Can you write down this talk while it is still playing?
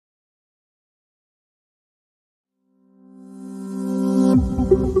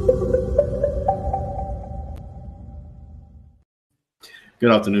Good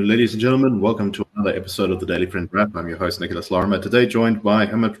afternoon, ladies and gentlemen. Welcome to another episode of the Daily Friend Wrap. I'm your host, Nicholas Lorimer. Today, joined by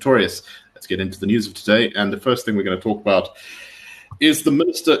Emma Pretorius. Let's get into the news of today. And the first thing we're going to talk about is the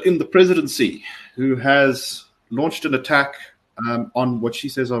minister in the presidency who has launched an attack on what she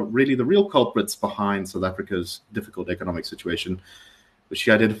says are really the real culprits behind South Africa's difficult economic situation, which she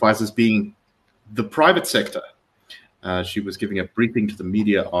identifies as being the private sector. She was giving a briefing to the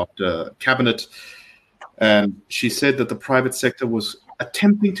media after cabinet, and she said that the private sector was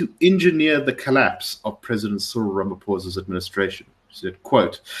attempting to engineer the collapse of President Cyril Ramaphosa's administration. She said,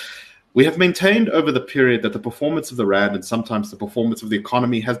 quote, "We have maintained over the period that the performance of the rand and sometimes the performance of the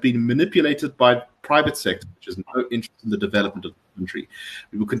economy has been manipulated by the private sector, which has no interest in the development of the country.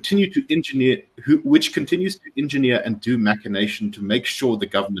 We will continue to engineer, which continues to engineer and do machination to make sure the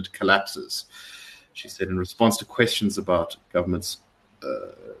government collapses," she said in response to questions about government's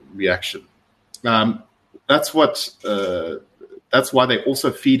reaction. That's why they also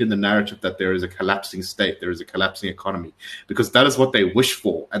feed in the narrative that there is a collapsing state, there is a collapsing economy, because that is what they wish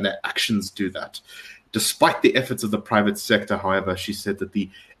for, and their actions do that. Despite the efforts of the private sector, however, she said that the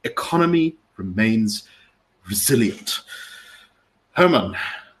economy remains resilient. Herman,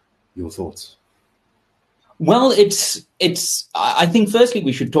 your thoughts? Well, I think firstly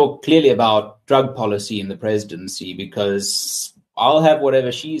we should talk clearly about drug policy in the presidency, because I'll have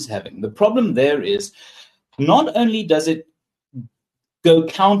whatever she's having. The problem there is not only does it go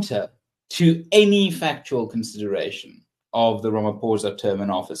counter to any factual consideration of the Ramaphosa term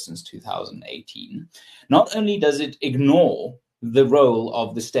in office since 2018. Not only does it ignore the role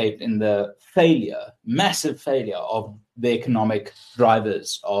of the state in the massive failure of the economic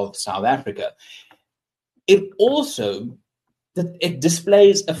drivers of South Africa, it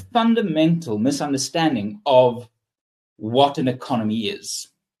displays a fundamental misunderstanding of what an economy is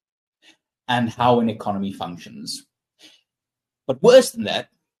and how an economy functions. But worse than that,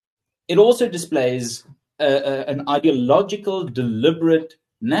 it also displays an ideological, deliberate,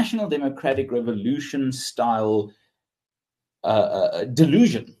 National Democratic Revolution style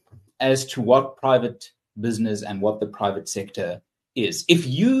delusion as to what private business and what the private sector is. If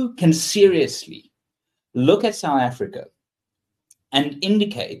you can seriously look at South Africa and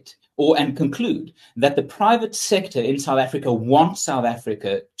indicate and conclude that the private sector in South Africa wants South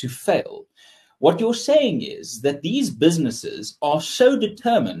Africa to fail, what you're saying is that these businesses are so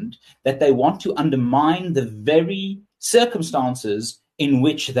determined that they want to undermine the very circumstances in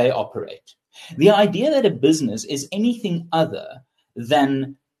which they operate. The idea that a business is anything other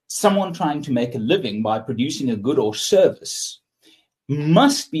than someone trying to make a living by producing a good or service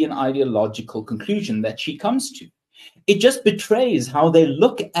must be an ideological conclusion that she comes to. It just betrays how they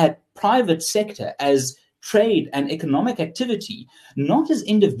look at private sector as trade and economic activity, not as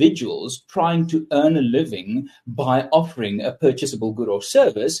individuals trying to earn a living by offering a purchasable good or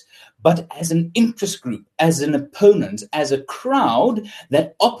service, but as an interest group, as an opponent, as a crowd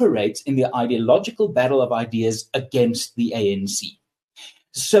that operates in the ideological battle of ideas against the ANC.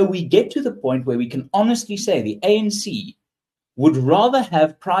 So we get to the point where we can honestly say the ANC would rather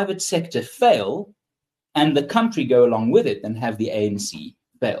have private sector fail and the country go along with it than have the ANC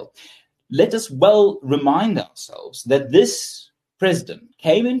fail. Let us well remind ourselves that this president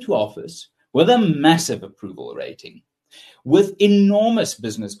came into office with a massive approval rating, with enormous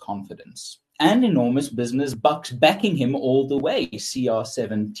business confidence and enormous business bucks backing him all the way,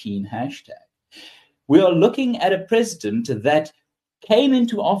 CR17 hashtag. We are looking at a president that came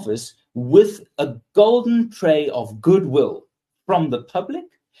into office with a golden tray of goodwill from the public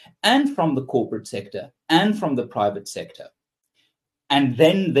and from the corporate sector and from the private sector. And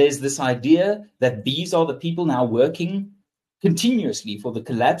then there's this idea that these are the people now working continuously for the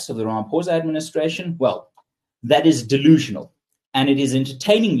collapse of the Ramaphosa administration. Well, that is delusional, and it is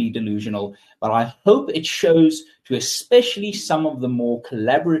entertainingly delusional, but I hope it shows to especially some of the more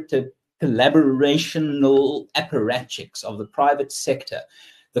collaborational apparatchiks of the private sector,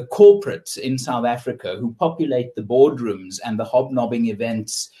 the corporates in South Africa who populate the boardrooms and the hobnobbing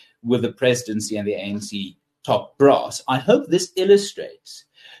events with the presidency and the ANC top brass. I hope this illustrates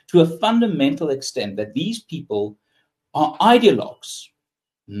to a fundamental extent that these people are ideologues,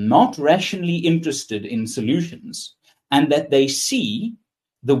 not rationally interested in solutions, and that they see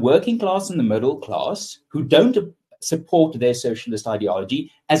the working class and the middle class who don't support their socialist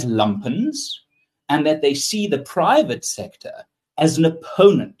ideology as lumpens, and that they see the private sector as an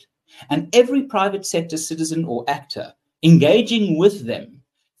opponent, and every private sector citizen or actor engaging with them,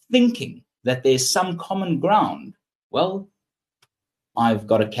 thinking that there's some common ground. Well, I've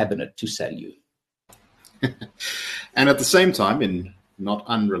got a cabinet to sell you. And at the same time, in not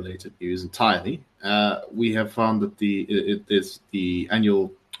unrelated news entirely, we have found that there's the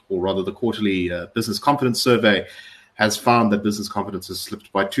annual, or rather the quarterly business confidence survey has found that business confidence has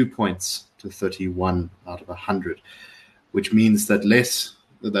slipped by 2 points to 31 out of 100, which means that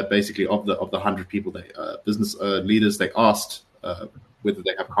basically of the 100 people, business leaders, they asked whether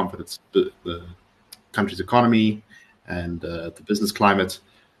they have confidence in the country's economy and the business climate.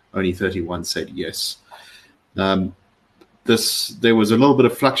 Only 31 said yes. There was a little bit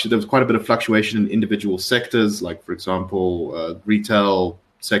of there was quite a bit of fluctuation in individual sectors, like, for example, retail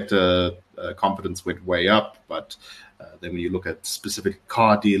sector confidence went way up, but then when you look at specific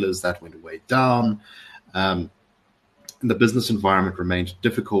car dealers, that went way down. And the business environment remained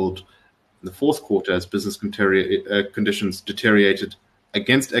difficult in the fourth quarter as business conditions deteriorated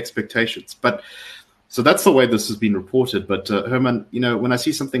against expectations. So that's the way this has been reported. But Herman, when I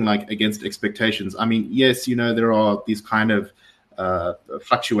see something like against expectations, I mean, yes, there are these kind of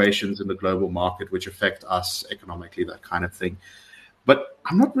fluctuations in the global market which affect us economically, that kind of thing. But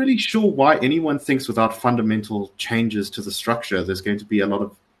I'm not really sure why anyone thinks without fundamental changes to the structure, there's going to be a lot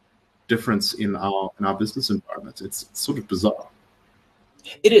of difference in our business environment. It's sort of bizarre.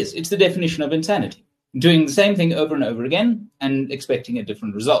 It is. It's the definition of insanity. Doing the same thing over and over again and expecting a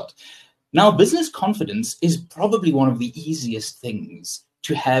different result. Now, business confidence is probably one of the easiest things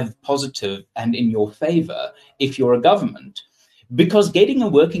to have positive and in your favor if you're a government, because getting a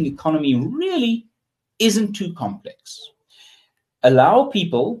working economy really isn't too complex. Allow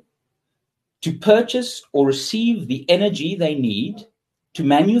people to purchase or receive the energy they need to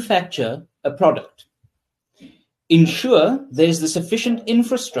manufacture a product. Ensure there's the sufficient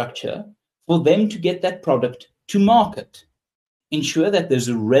infrastructure for them to get that product to market. Ensure that there's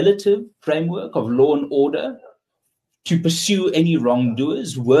a relative framework of law and order to pursue any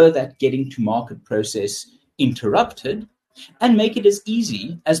wrongdoers were that getting to market process interrupted, and make it as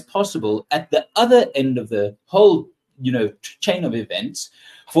easy as possible at the other end of the whole chain of events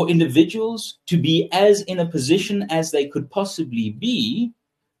for individuals to be as in a position as they could possibly be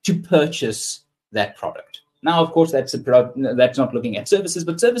to purchase that product. Now, of course, that's not looking at services,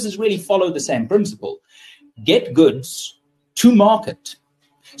 but services really follow the same principle. Get goods to market.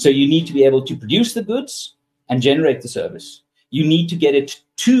 So you need to be able to produce the goods and generate the service. You need to get it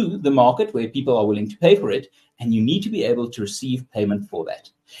to the market where people are willing to pay for it, and you need to be able to receive payment for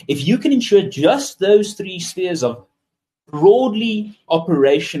that. If you can ensure just those three spheres of broadly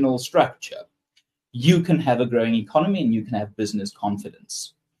operational structure, you can have a growing economy and you can have business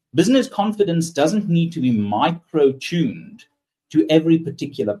confidence. Business confidence doesn't need to be micro-tuned to every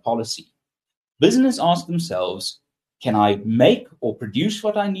particular policy. Business asks themselves, can I make or produce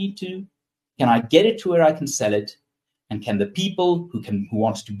what I need to? Can I get it to where I can sell it? And can the people who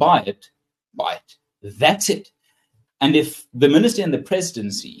want to buy it, buy it? That's it. And if the minister and the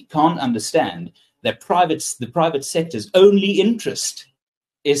presidency can't understand that the private sector's only interest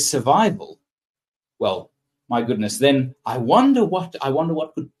is survival, well, my goodness, then I wonder what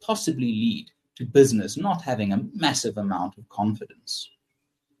could possibly lead to business not having a massive amount of confidence.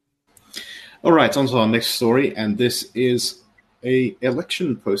 All right, on to our next story, and this is an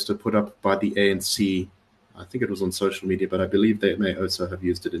election poster put up by the ANC. I think it was on social media, but I believe they may also have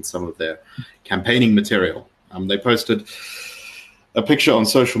used it in some of their campaigning material. They posted a picture on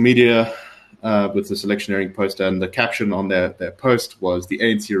social media with this electioneering poster, and the caption on their post was, "The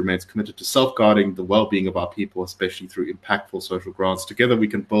ANC remains committed to safeguarding the well-being of our people, especially through impactful social grants. Together we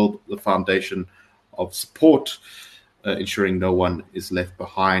can build the foundation of support, ensuring no one is left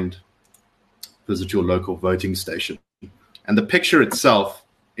behind. Visit your local voting station." And the picture itself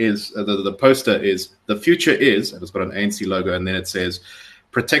is, the poster is, "The future is," and it's got an ANC logo, and then it says,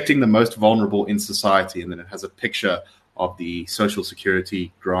 "Protecting the most vulnerable in society," and then it has a picture of the Social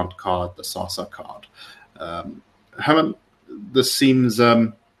Security grant card, the SASSA card. Herman, this seems,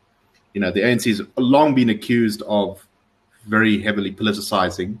 the ANC has long been accused of very heavily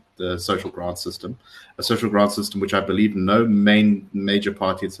politicizing the social grant system, a social grant system which I believe no major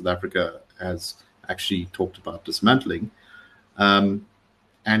party in South Africa has actually talked about dismantling.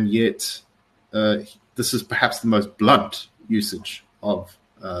 And yet, this is perhaps the most blunt usage of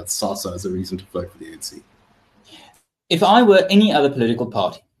SASSA as a reason to vote for the ANC. If I were any other political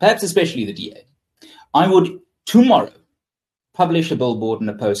party, perhaps especially the DA, I would tomorrow publish a billboard and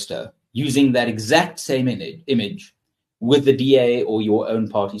a poster using that exact same image with the DA or your own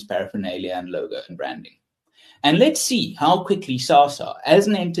party's paraphernalia and logo and branding. And let's see how quickly SASSA, as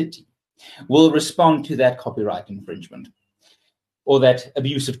an entity, will respond to that copyright infringement or that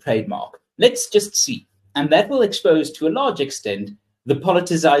abuse of trademark. Let's just see. And that will expose to a large extent the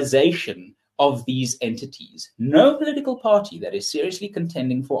politicization of these entities, no political party that is seriously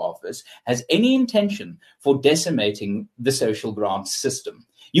contending for office has any intention for decimating the social grant system.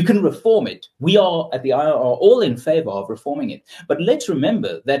 You can reform it. We are at the IR all in favor of reforming it. But let's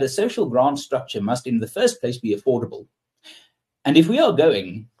remember that a social grant structure must in the first place be affordable. And if we are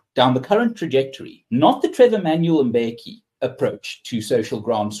going down the current trajectory, not the Trevor Manuel Mbeki approach to social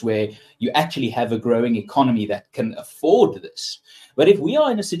grants where you actually have a growing economy that can afford this, but if we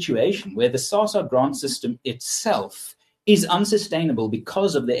are in a situation where the SASSA grant system itself is unsustainable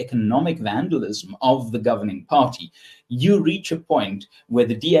because of the economic vandalism of the governing party, you reach a point where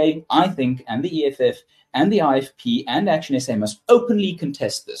the DA, I think, and the EFF and the IFP and Action SA must openly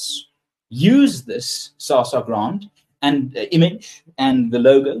contest this. Use this SASSA grant and image and the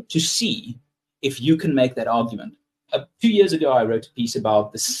logo to see if you can make that argument. 2 years ago, I wrote a piece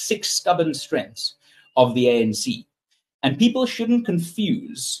about the 6 stubborn strengths of the ANC. And people shouldn't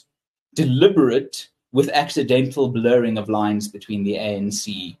confuse deliberate with accidental blurring of lines between the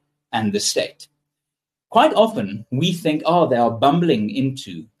ANC and the state. Quite often, we think, they are bumbling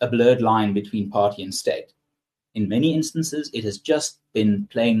into a blurred line between party and state. In many instances, it has just been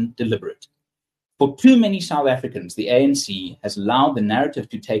plain deliberate. For too many South Africans, the ANC has allowed the narrative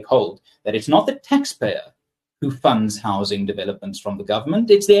to take hold that it's not the taxpayer who funds housing developments from the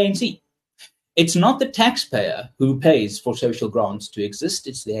government, it's the ANC. It's not the taxpayer who pays for social grants to exist,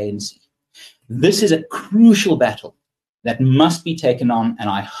 it's the ANC. This is a crucial battle that must be taken on, and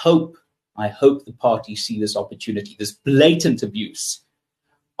I hope the parties see this opportunity, this blatant abuse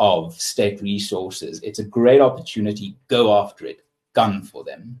of state resources. It's a great opportunity. Go after it. Gun for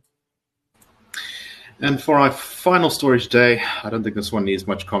them. And for our final story today, I don't think this one needs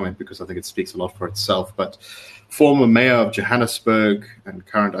much comment because I think it speaks a lot for itself, but former mayor of Johannesburg and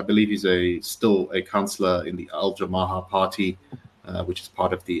current, I believe he's still a councillor in the Al Jamaah party, which is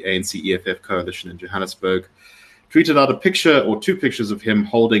part of the ANC EFF coalition in Johannesburg, tweeted out a picture or 2 pictures of him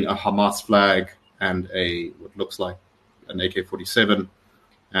holding a Hamas flag and what looks like an AK-47.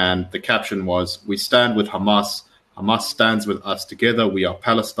 And the caption was, "We stand with Hamas. Hamas stands with us. Together we are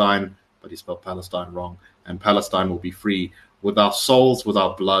Palestine," but he spelled Palestine wrong, "and Palestine will be free. With our souls, with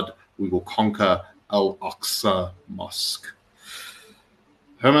our blood, we will conquer Al-Aqsa Mosque."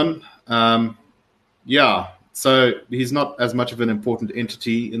 Herman, so he's not as much of an important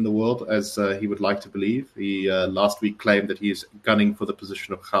entity in the world as he would like to believe. He last week claimed that he is gunning for the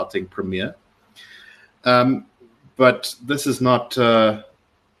position of Gauteng Premier. But this is not,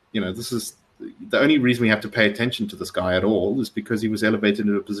 this is the only reason we have to pay attention to this guy at all is because he was elevated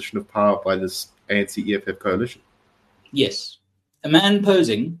into a position of power by this ANC EFF coalition. Yes. A man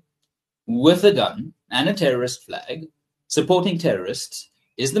posing with a gun and a terrorist flag, supporting terrorists,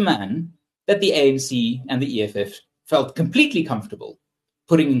 is the man that the ANC and the EFF felt completely comfortable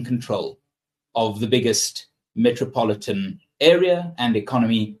putting in control of the biggest metropolitan area and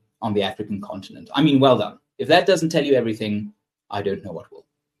economy on the African continent. I mean, well done. If that doesn't tell you everything, I don't know what will.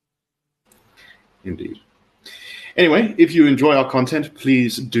 Indeed. Anyway, if you enjoy our content,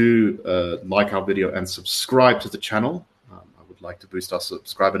 please do like our video and subscribe to the channel. I would like to boost our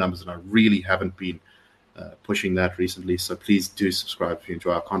subscriber numbers, and I really haven't been pushing that recently. So please do subscribe if you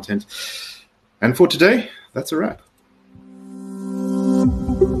enjoy our content. And for today, that's a wrap.